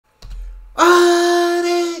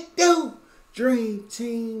Dream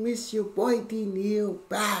Team, it's your boy D Neal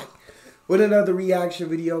back with another reaction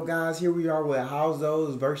video, guys. Here we are with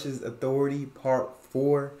Housos versus Authority Part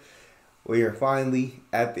 4. We are finally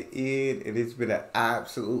at the end, and it's been an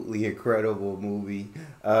absolutely incredible movie.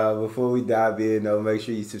 Before we dive in, though, make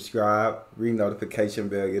sure you subscribe, ring notification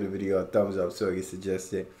bell, give the video a thumbs up so it gets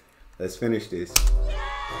suggested. Let's finish this.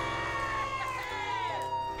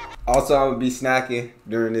 Also, I'm going to be snacking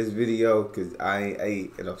during this video because I ain't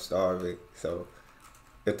ate and I'm starving. So,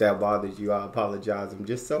 if that bothers you, I apologize. I'm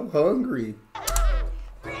just so hungry.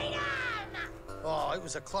 Oh, it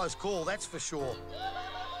was a close call, that's for sure.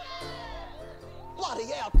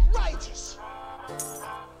 Bloody outrageous!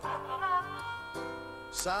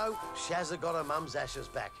 So, Shazza got her mum's ashes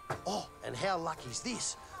back. Oh, and how lucky's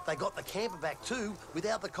this? They got the camper back too,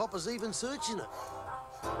 without the coppers even searching it.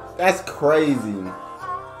 That's crazy.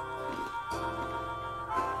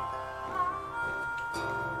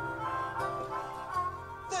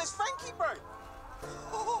 There's Frankie, bro.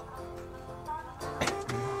 Oh.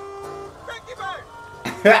 Frankie, bro.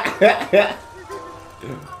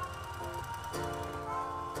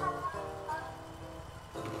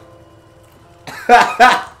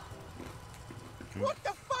 What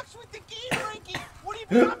the fuck's with the gear, Frankie? What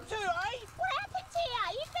have you been up to, eh? What happened to you?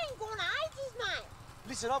 You've been gone ages, mate.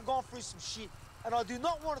 Listen, I've gone through some shit, and I do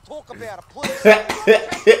not want to talk about it, please.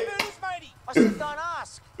 I said, don't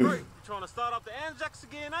ask. Bro, you trying to start up the Anzacs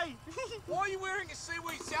again, eh? Why are you wearing a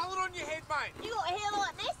seaweed salad on your head, mate? You got hair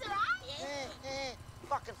like this, right?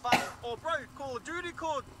 Fucking funny. Oh, bro, Call of Duty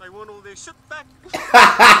called. They want all their shit back.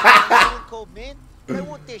 Called, man. They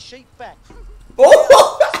want their sheep back.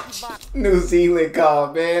 Oh! New Zealand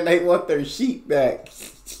called, man. They want their sheep back.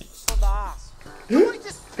 On the ass. Somebody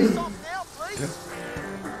just piss off now, please.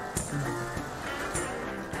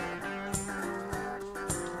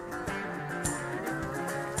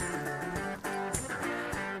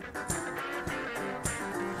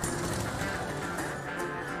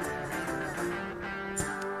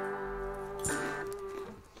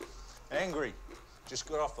 Angry. Just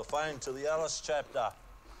got off the phone to the Alice chapter.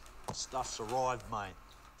 Stuff's arrived, mate.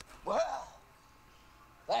 Well,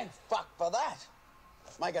 thank fuck for that.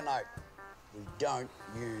 Make a note. We don't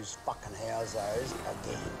use fucking Housos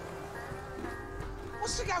again.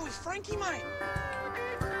 What's the go with Frankie, mate?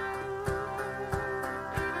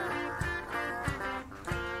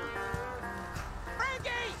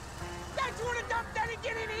 Frankie! Don't you want to dump that and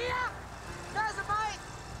get in here? Gaza, mate!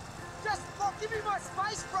 Just give me my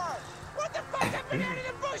space, bro! What the fuck happened out in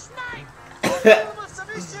the bush, mate? Some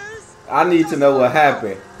issues. I need to know what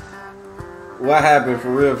happened. What happened for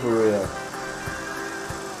real, for real?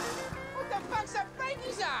 What the fuck's up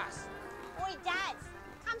Frankie's ass? Oi, Dad,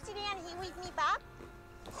 come sit down here with me, bub.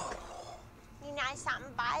 You know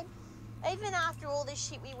something, babe? Even after all the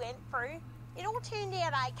shit we went through, it all turned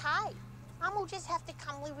out okay. Mum will just have to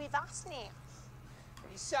come live with us now.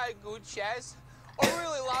 You're so good, Shaz. I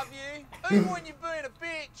really love you, even when you're being a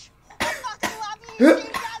bitch. I fucking love you too,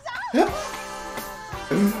 Gaza.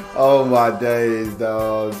 Oh my days,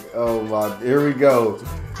 dog. Oh my. Here we go.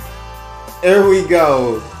 Here we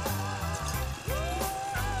go.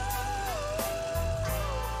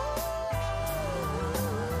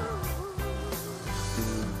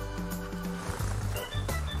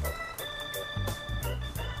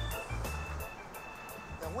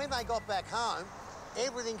 Now, when they got back home,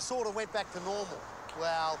 everything sort of went back to normal.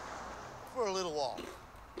 Well, for a little while.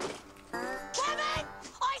 Kevin!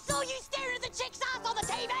 I saw you staring at the chick's ass on the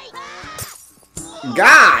TV! Ah!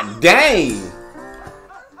 God dang.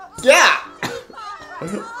 Yeah.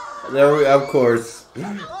 There we, of course.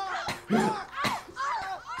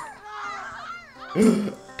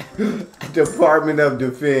 Department of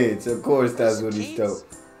Defense. Of course, that's what he's told.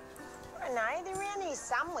 I don't know, they're around here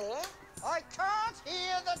somewhere. I can't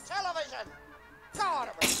hear the television. God,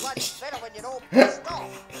 it was bloody better when you'd all pissed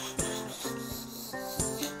off.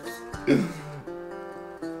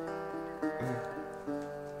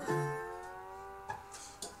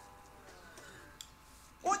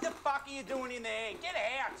 What the fuck are you doing in there? Get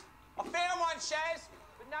out! I found one, Shaz,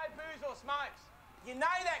 but no booze or smokes. You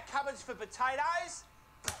know that cupboard's for potatoes?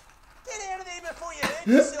 Get out of there before you hurt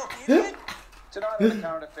yourself, idiot! Tonight on the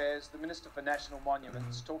Current Affairs, the Minister for National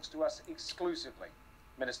Monuments talks to us exclusively.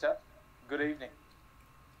 Minister, good evening.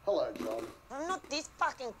 Hello, John. I'm not this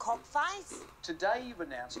fucking cockface. Today you've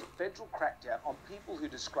announced a federal crackdown on people who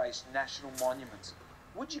disgrace national monuments.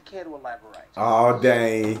 Would you care to elaborate? Oh,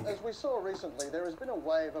 dang. As we saw recently, there has been a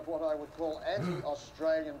wave of what I would call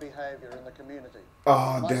anti-Australian behaviour in the community.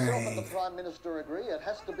 Oh, Myself dang. and the Prime Minister agree it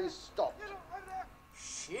has to be stopped.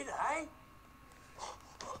 Shit, eh?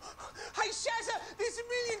 Hey, Shazza, there's a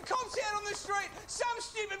million cops cops out on the street. Some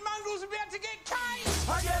stupid mongrel's about to get caged.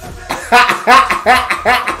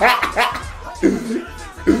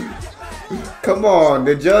 Come on,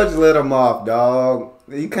 the judge let him off, dog.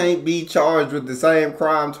 You can't be charged with the same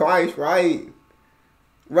crime twice, right?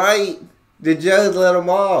 Right? The judge let him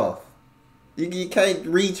off. You can't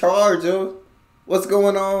recharge him. What's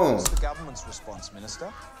going on? What's the government's response,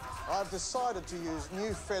 Minister? I've decided to use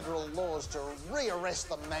new federal laws to re-arrest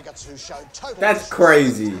the maggots who showed total That's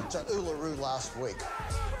crazy. to Uluru last week.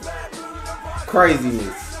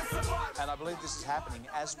 Craziness. And I believe this is happening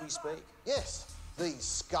as we speak. Yes, these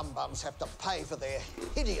scumbums have to pay for their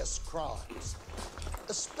hideous crimes,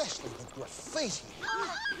 especially the graffiti.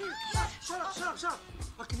 Shut up.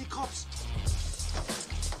 I can hear cops.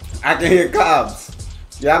 I can hear cops.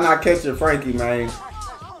 Y'all not catching Frankie, man.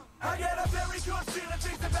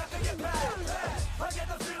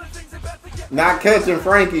 Not catching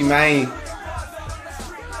Frankie, man.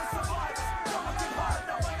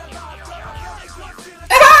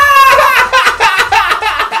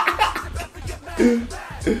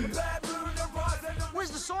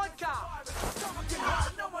 Where's the sidecar?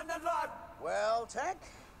 Well, Tech,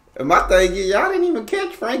 And my thing is, y'all didn't even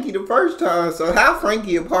catch Frankie the first time. So how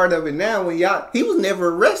Frankie a part of it now when he was never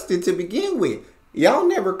arrested to begin with. Y'all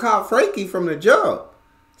never caught Frankie from the jump.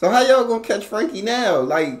 So how y'all gonna catch Frankie now?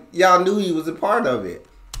 Like, y'all knew he was a part of it.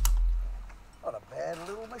 what a bad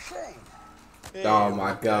little machine. Oh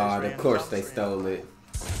my God, of course they stole it.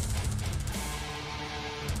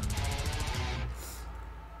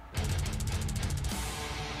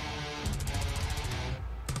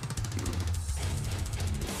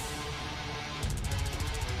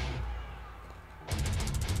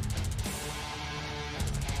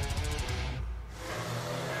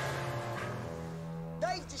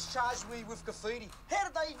 They've discharged me with graffiti. How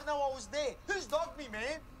did they even know I was there? Who's dogged me,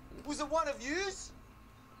 man? Was it one of yous?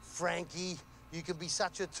 Frankie, you can be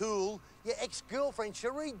such a tool. Your ex-girlfriend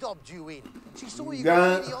Cherie dobbed you in. She saw you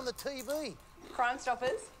Gun. graffiti on the TV. Crime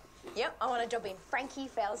Stoppers. Yep, I want a job in Frankie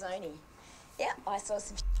Falzoni. Yep, I saw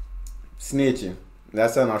some Snitching.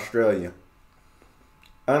 That's an Australian.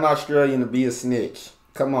 An Australian to be a snitch.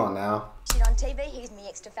 Come on now. shit on TV. He's me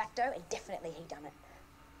ex de facto, and definitely he done it.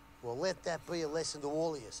 Well, let that be a lesson to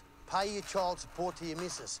all of yous. Pay your child support to your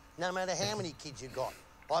missus, no matter how many kids you got.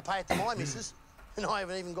 I pay it to my missus, and I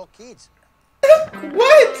haven't even got kids.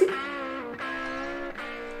 What?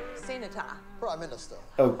 Senator. Prime Minister.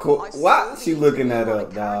 Of course. Why she looking that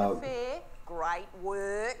up, dog? Great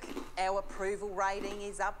work. Our approval rating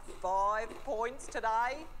is up 5 points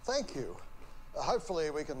today. Thank you. Hopefully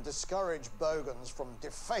we can discourage bogans from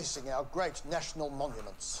defacing our great national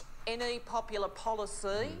monuments. Any popular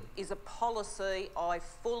policy is a policy I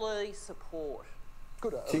fully support.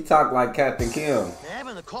 Good. She talk like Captain Kim. Now,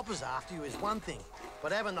 having the coppers after you is one thing,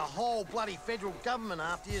 but having the whole bloody federal government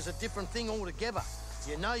after you is a different thing altogether.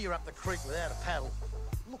 You know you're up the creek without a paddle.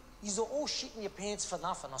 Look, yous are all shitting your pants for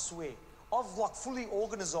nothing, I swear. I've, like, fully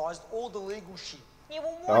organised all the legal shit. Yeah,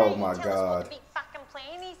 well, Oh why don't my you tell us what God. the big fucking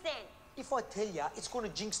plan is then? If I tell ya, it's going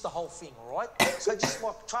to jinx the whole thing, all right? So just,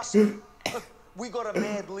 like, trust me. We got a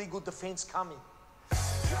mad legal defence coming.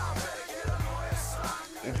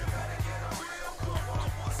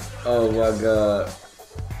 Oh my God.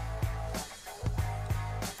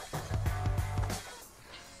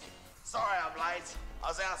 Sorry I'm late. I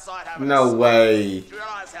was outside having No a way. Do you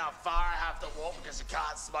realise how far I have to walk because you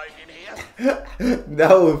can't smoke in here?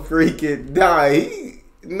 No freaking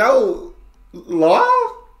no law.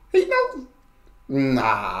 He knows.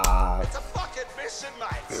 Nah. It's a fucking mission,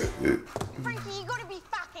 mate. Frankie, you gotta be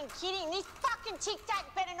fucking kidding. This fucking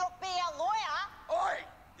tic-tac better not be our lawyer. Oi,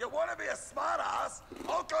 you want to be a smart ass?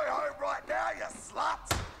 I'll go home right now, you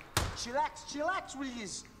slut. Chillax with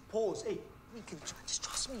his pause. Hey, you can just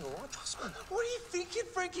trust me, all right? Trust me. What are you thinking,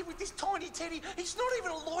 Frankie, with this tiny teddy? He's not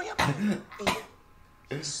even a lawyer, man. Hey,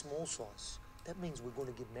 he's small size. That means we're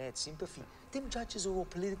going to get mad sympathy. Them judges are all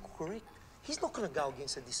political correct. He's not going to go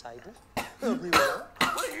against the disabled. No, really not.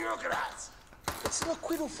 What are you looking at? It's an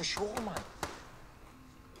acquittal for sure, mate.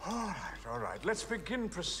 All right, let's begin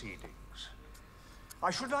proceedings. I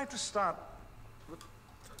should like to start with...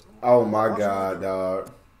 Oh my God,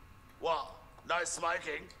 dog. What? No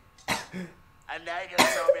smoking? And now you're gonna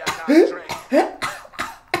tell me I can't drink?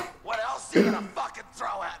 What else are you gonna fucking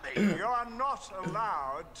throw at me? You are not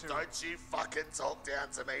allowed to... Don't you fucking talk down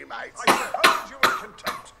to me, mate. I should hold you in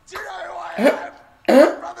contempt. Do you know who I am?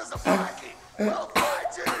 My brother's a Frankie. Well,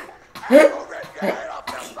 find you. And I'll rip your head off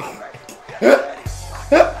your puppet. You dirty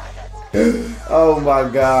fucking maggot. Oh my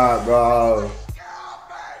God, bro.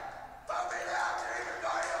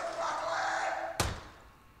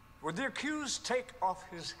 Would the accused take off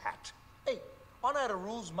his hat? Hey, I know the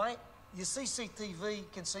rules, mate. Your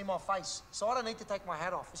CCTV can see my face, so I don't need to take my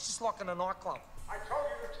hat off. It's just like in a nightclub. I told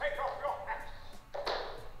you to take off your hat.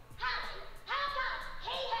 How come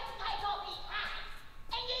he has to take off his hat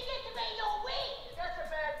and you get to be your wig? That's a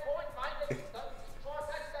bad point, mate. Try and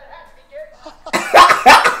touch that hat to get...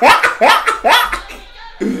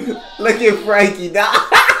 Look at Frankie, dog.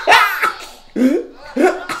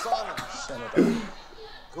 Senator,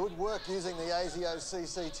 good work using the ASIO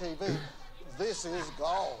CCTV. This is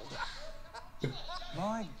gold.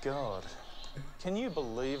 My God. Can you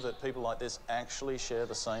believe that people like this actually share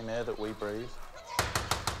the same air that we breathe?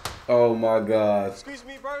 Oh my God. Excuse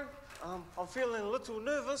me, bro. I'm feeling a little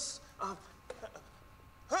nervous.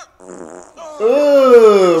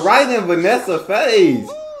 Right in Vanessa's face.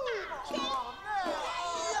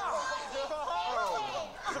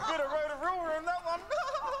 It's a bit of rotor in that one.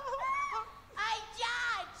 Hey,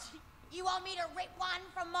 Judge! You want me to rip one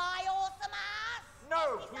from my awesome ass?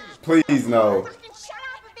 No, please. Please no. Fucking shut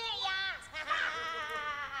up a bit, ya!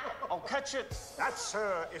 I'll catch it. That,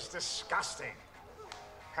 sir, is disgusting.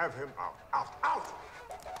 Have him out. Out. Out.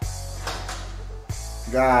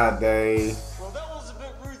 God dang. Well, that was a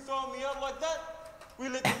bit rude throwing me out like that. We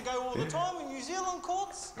let them go all the time in New Zealand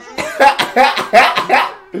courts.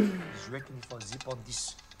 You reckon if I zip on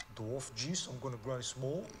this dwarf juice, I'm gonna grow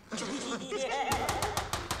small?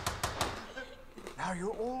 Now, you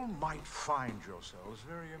all might find yourselves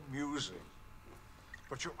very amusing,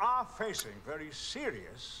 but you are facing very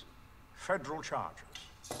serious federal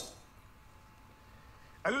charges.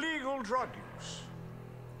 Illegal drug use,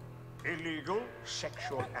 illegal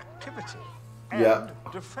sexual activity, and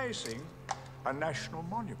defacing a national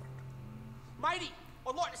monument. Matey,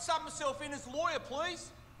 I'd like to sub myself in as lawyer,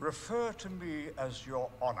 please. Refer to me as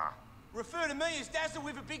your honor. Refer to me as Dazzle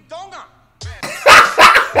with a big donger.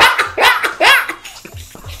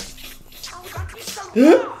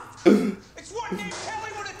 It's what Neal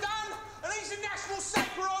Kelly would have done, and he's a national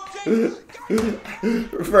sacred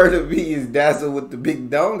object. Refer to me as Dazzle with the big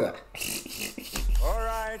donga. All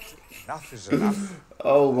right, enough is enough.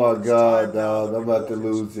 Oh my God, dog. I'm about to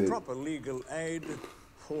lose it. Proper legal aid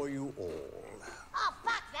for you all. Oh,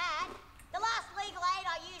 fuck that. The last legal aid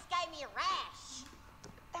I used gave me a rash.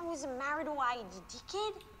 That was a marital aid, you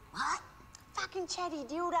dickhead. What? Fucking chatty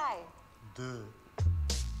dildo. Duh.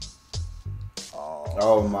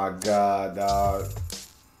 Oh my God, dog.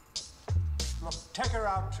 Look, take her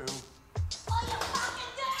out too. Oh, you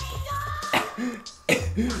fucking dirty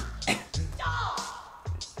dog!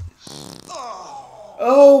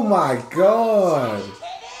 Oh my God.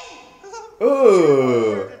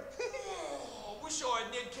 Ugh. Wish I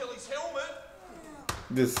had Ned Kelly's helmet.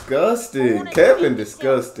 Disgusting. Kevin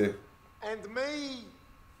disgusting. And me,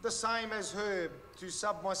 the same as Herb, to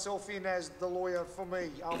sub myself in as the lawyer for me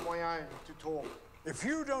on my own to talk. If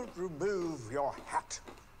you don't remove your hat,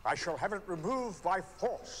 I shall have it removed by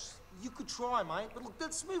force. You could try, mate, but look,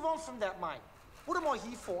 let's move on from that, mate. What am I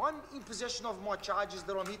here for? I'm in possession of my charges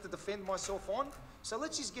that I'm here to defend myself on. So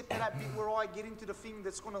let's just get to that bit where I get into the thing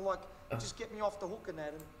that's gonna, like, just get me off the hook and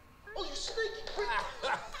that. And... Oh, you sneaky prick!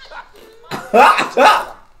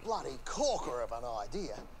 Bloody corker of an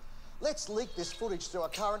idea. Let's leak this footage to a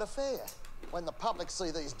current affair. When the public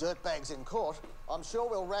see these dirtbags in court, I'm sure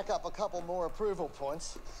we'll rack up a couple more approval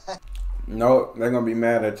points. No, they're gonna be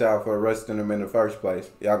mad at y'all for arresting them in the first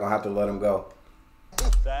place. Y'all gonna have to let them go.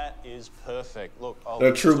 That is perfect. Look, I'll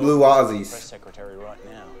They're true talk blue to the Aussies. press secretary right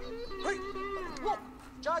now. Hey, look,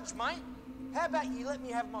 Judge, mate, how about you let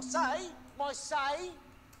me have my say? My say?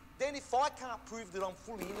 Then if I can't prove that I'm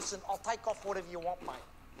fully innocent, I'll take off whatever you want, mate.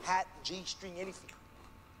 Hat, G-string, anything.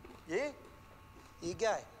 Yeah? Here you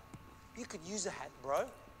go. You could use a hat, bro.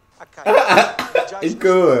 Okay. He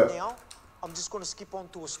could. Now, I'm just going to skip on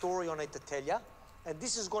to a story I need to tell you, and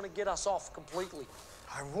this is going to get us off completely.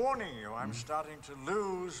 I'm warning you, I'm starting to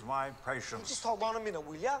lose my patience. Just hold on a minute,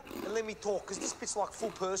 will ya? And let me talk, because this bit's like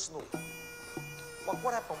full personal. Like,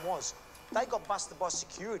 what happened was, they got busted by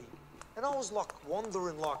security, and I was like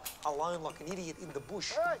wandering like alone like an idiot in the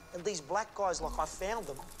bush. And these black guys, like, I found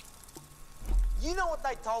them. You know what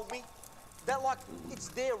they told me? That, like, it's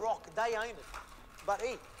their rock, they own it. But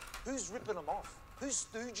hey, who's ripping them off? Who's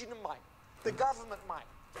stooging them, mate? The government, mate.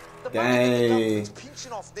 The Dang.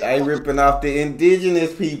 pinching off They their ripping off the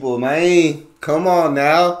indigenous people, man. Come on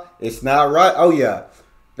now. It's not right. Oh yeah.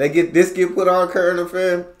 Get put on current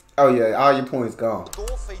affair. Oh yeah, all your points gone.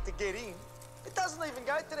 door fee to get in. It doesn't even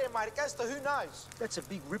go to them, mate. It goes to who knows. That's a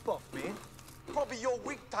big rip-off, man. Probably your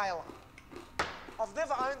wig tailor. I've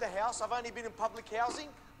never owned a house. I've only been in public housing.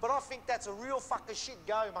 But I think that's a real fucking shit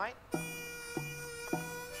go, mate.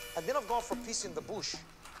 And then I've gone for a piss in the bush.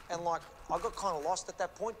 And like, I got kind of lost at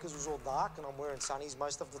that point because it was all dark and I'm wearing sunnies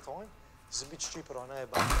most of the time. It's a bit stupid, I know,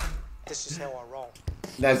 but that's just how I roll.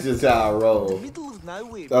 That's just how I roll. In the middle of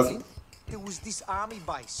nowhere, man, there was this army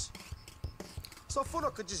base. So I thought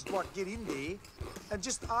I could just like get in there and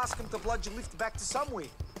just ask them to blood your lift back to somewhere.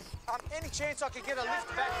 Any chance I could get a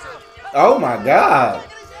lift back to... Oh my God.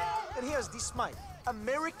 And here's this, mate.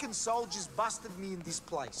 American soldiers busted me in this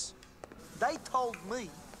place. They told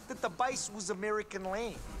me that the base was American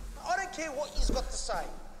land. I don't care what you've got to say.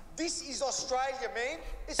 This is Australia, man.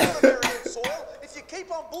 It's not American soil. If you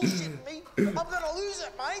keep on bullshitting me, I'm gonna lose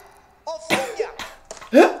it, mate. I'll thong ya.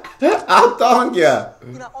 I'll thong ya.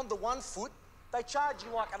 You know, on the one foot, they charge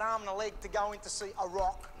you like an arm and a leg to go in to see a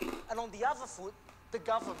rock. And on the other foot, the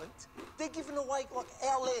government, they're giving away like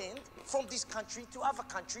our land from this country to other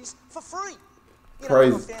countries for free. You know,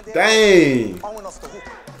 Crazy. Dang. I went off the hook.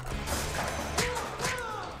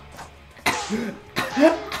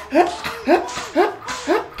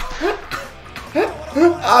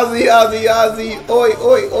 Ozzy, Ozzy, Ozzy, oi,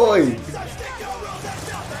 oi, oi.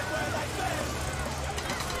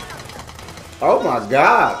 Oh my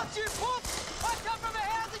God.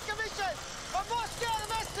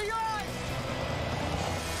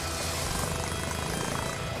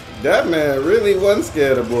 That man really wasn't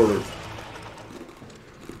scared of bullets.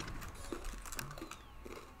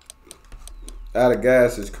 Out of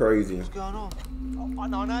gas is crazy. What's going on? I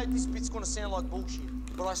know this bit's gonna sound like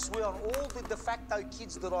bullshit, but I swear on all the de facto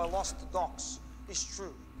kids that I lost to docs, it's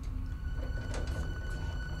true.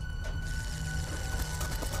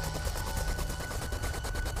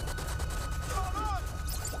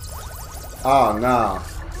 Oh no.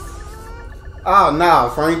 Oh no,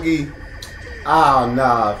 Frankie. Oh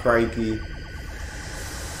no, Frankie.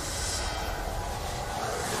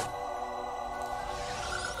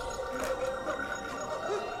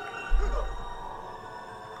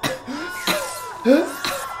 Done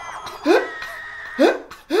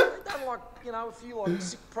like, you know, a few like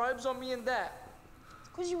sick probes on me and that.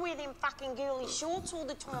 Because you wear them fucking girly shorts all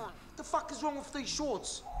the time. The fuck is wrong with these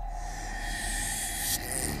shorts?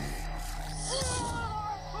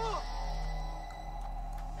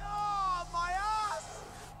 Oh, my ass!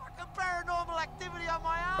 Fucking paranormal activity on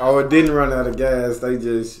my ass! Oh, it didn't run out of gas. They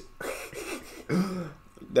just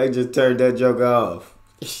turned that joke off.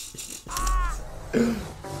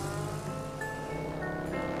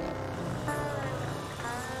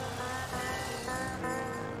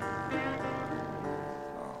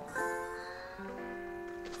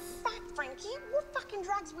 Fuck, Frankie, what fucking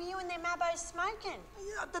drugs were you and them abos smoking?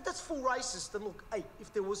 Yeah, that's full racist. And look, hey,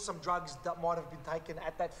 if there was some drugs that might have been taken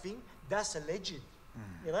at that thing, that's alleged.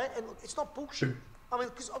 You know, and look, it's not bullshit. I mean,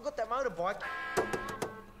 because I've got that motorbike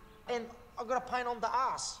and I've got a paint on the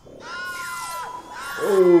ass.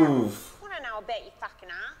 Ooh. I don't know about your fucking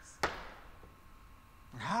ass.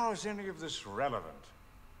 How is any of this relevant?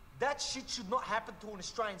 That shit should not happen to an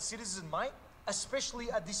Australian citizen, mate. Especially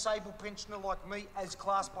a disabled pensioner like me as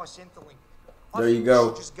classed by Centrelink. There you go. You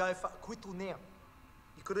should just go for acquittal now.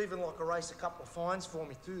 You could even like erase a couple of fines for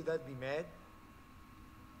me too, that'd be mad.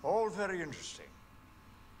 All very interesting.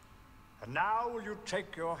 And now will you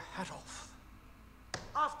take your hat off?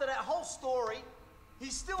 After that whole story,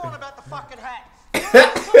 he's still on about the fucking hat.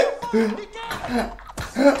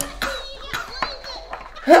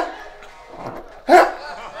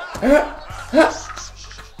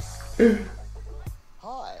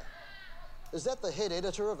 Hi. Is that the head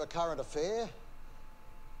editor of A Current Affair?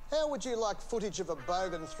 How would you like footage of a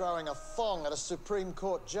bogan throwing a thong at a Supreme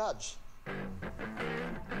Court judge?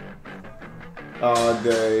 All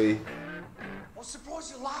day. I'm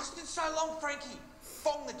surprised you lasted so long, Frankie.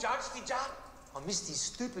 Fong the judge, did ya? I missed his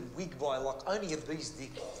stupid wig by like only a bee's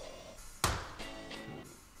dick.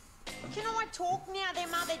 Can I talk now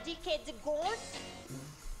them other dickheads are gone?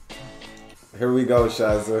 Here we go,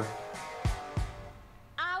 Shaza.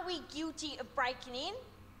 Are we guilty of breaking in?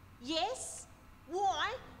 Yes.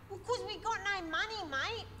 Why? Because we got no money,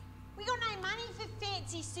 mate. We got no money for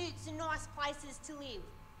fancy suits and nice places to live.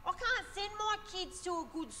 I can't send my kids to a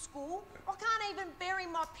good school. I can't even bury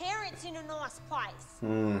my parents in a nice place.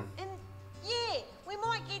 And yeah, we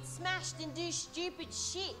might get smashed and do stupid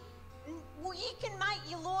shit. Well, you can make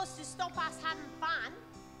your laws to stop us having fun.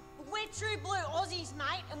 But we're true blue Aussies,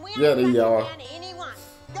 mate, and we ain't backing down to anyone.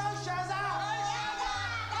 Go, Shazza!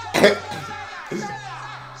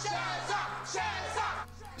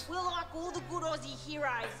 We're like all the good Aussie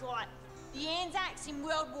heroes, like the Anzacs in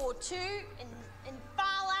World War II and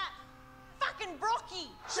Farlap, fucking Brocky.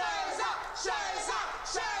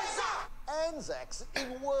 Anzacs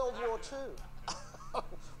in World War II.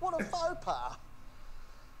 What a faux pas.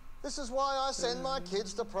 This is why I send my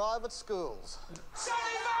kids to private schools. Shut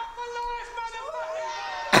him up for life,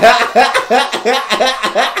 motherfucker!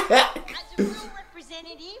 As a real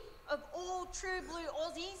representative of all true blue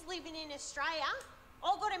Aussies living in Australia,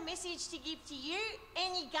 I've got a message to give to you,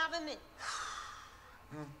 any government.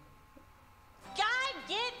 Go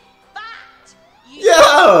get fucked, you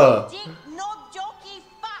dick knob jockey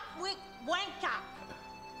fuckwit wanker.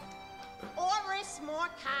 I rest my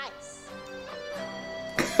case.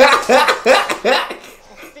 I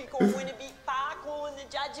think I went a bit far calling the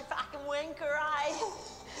judge a fucking wanker, eh?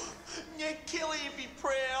 Yeah, Kelly would be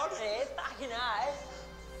proud. Yeah, fucking eh?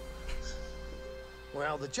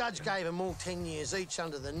 Well, the judge gave them all 10 years each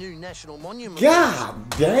under the new national monument. God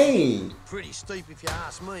dang. Pretty steep if you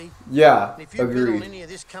ask me. Yeah, And if you bet on agreed. any of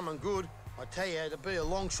this coming good, I tell you, it'll be a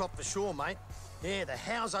long shot for sure, mate. Yeah, the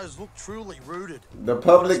Housos look truly rooted. The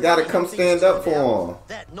public got to come stand up for him.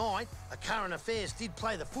 That night, a Current Affairs did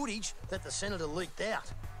play the footage that the senator leaked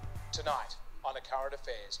out. Tonight, on A Current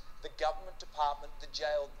Affairs, the government department that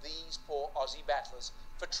jailed these poor Aussie battlers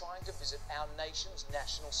for trying to visit our nation's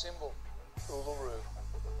national symbol, Uluru.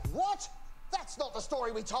 What? That's not the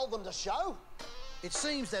story we told them to show. It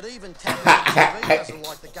seems that even tabloid TV doesn't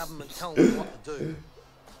like the government telling them what to do.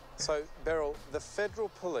 So, Beryl, the federal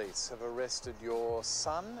police have arrested your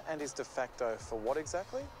son and his de facto for what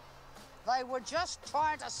exactly? They were just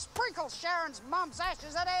trying to sprinkle Sharon's mum's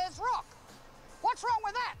ashes at Ayers Rock. What's wrong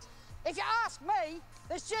with that? If you ask me,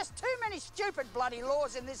 there's just too many stupid bloody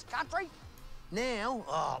laws in this country. Now,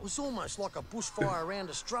 it was almost like a bushfire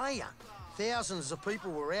around Australia. Thousands of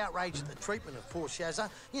people were outraged at the treatment of poor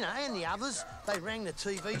Shazza, and the others. They rang the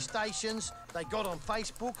TV stations, they got on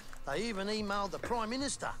Facebook, they even emailed the Prime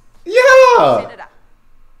Minister. Yeah! Senator,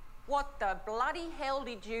 what the bloody hell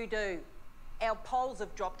did you do? Our polls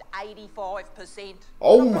have dropped 85%.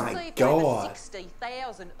 Oh We've my received God. over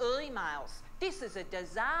 60,000 emails. This is a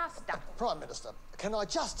disaster. Prime Minister, can I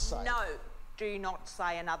just say... No, do not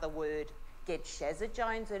say another word. Get Shazza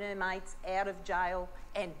Jones and her mates out of jail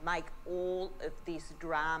and make all of this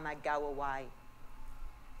drama go away.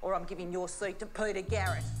 Or I'm giving your seat to Peter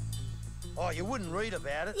Garrett. Oh, you wouldn't read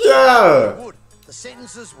about it. Yeah. You would. The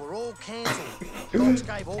sentences were all cancelled. Cops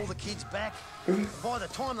gave all the kids back. By the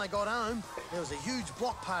time they got home, there was a huge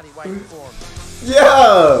block party waiting for them.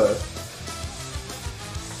 Yeah!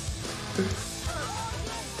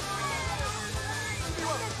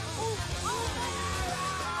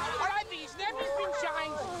 I think his nappy's been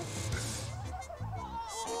changed.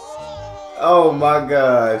 Oh my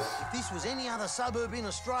gosh. If this was any other suburb in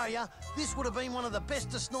Australia, this would have been one of the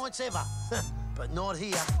bestest nights ever. But not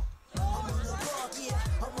here.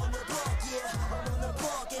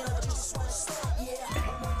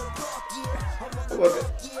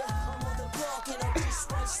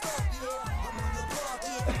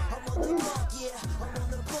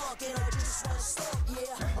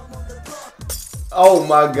 Oh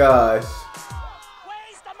my gosh.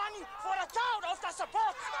 Where's the money for the town of the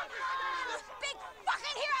support? Big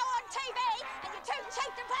fucking hero on TV, and you're too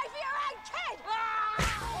cheap to pay for your own kid.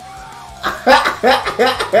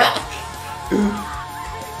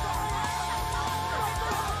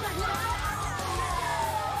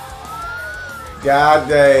 God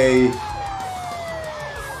dang.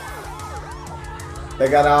 They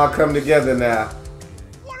gotta all come together now.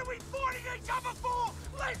 What are we fighting each other for?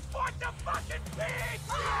 Let's fight the fucking pigs!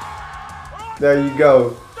 There you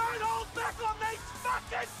go. Don't hold back on these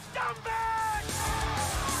fucking scumbags!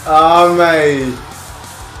 Oh man.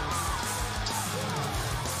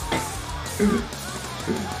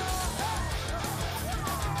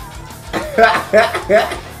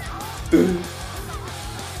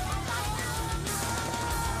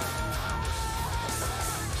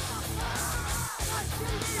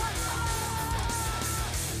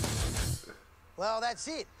 Well, that's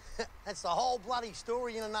it. That's the whole bloody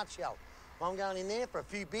story in a nutshell. I'm going in there for a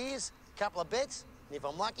few beers, a couple of bets, and if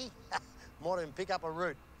I'm lucky, might even pick up a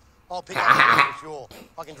root. I'll pick up a root for sure.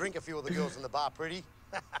 I can drink a few of the girls in the bar pretty.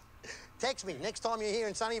 Text me next time you're here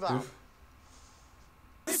in Sunnyvale.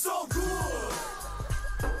 It's all good.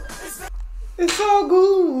 It's all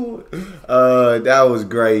good. That was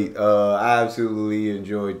great. I absolutely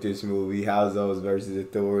enjoyed this movie, Housos versus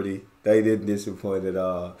Authority. They didn't disappoint at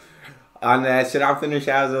all. On that, should I finish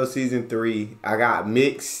Housos season 3? I got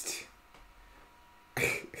mixed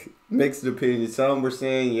opinions. Some were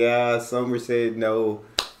saying yeah, some were saying no.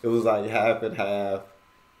 It was like half and half.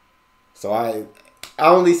 So I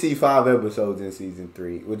only see 5 episodes in season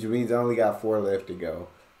 3, which means I only got 4 left to go.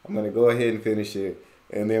 I'm gonna go ahead and finish it,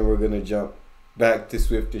 and then we're gonna jump back to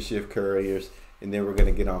Swift to Shift Couriers, and then we're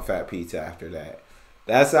gonna get on Fat Pizza after that.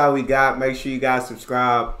 That's all we got. Make sure you guys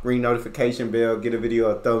subscribe, ring notification bell, get a video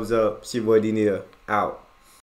a thumbs up. It's your boy D Neal out.